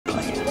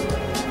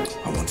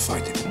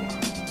fight anymore.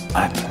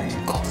 I play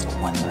it called for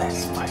one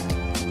last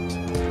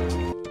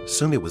fight.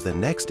 Soon it was the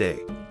next day,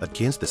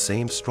 against the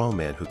same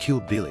strongman who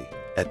killed Billy.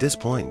 At this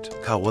point,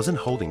 Carl wasn't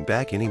holding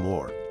back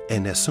anymore,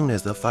 and as soon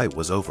as the fight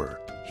was over,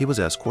 he was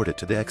escorted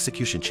to the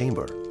execution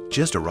chamber.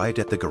 Just arrived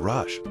at the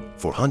garage,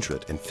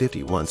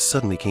 451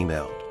 suddenly came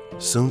out.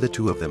 Soon the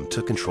two of them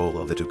took control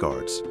of the two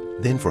guards.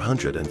 Then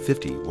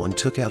 451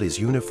 took out his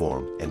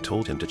uniform and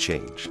told him to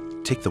change,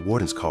 take the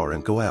warden's car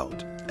and go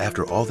out.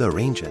 After all the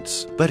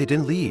arrangements, but he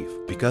didn't leave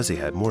because he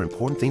had more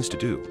important things to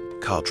do.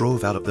 Carl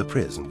drove out of the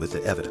prison with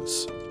the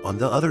evidence. On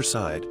the other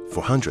side,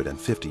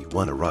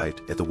 451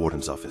 arrived at the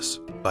warden's office.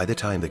 By the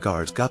time the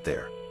guards got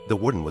there, the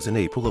warden was in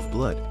a pool of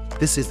blood.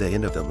 This is the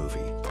end of the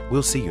movie.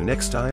 We'll see you next time.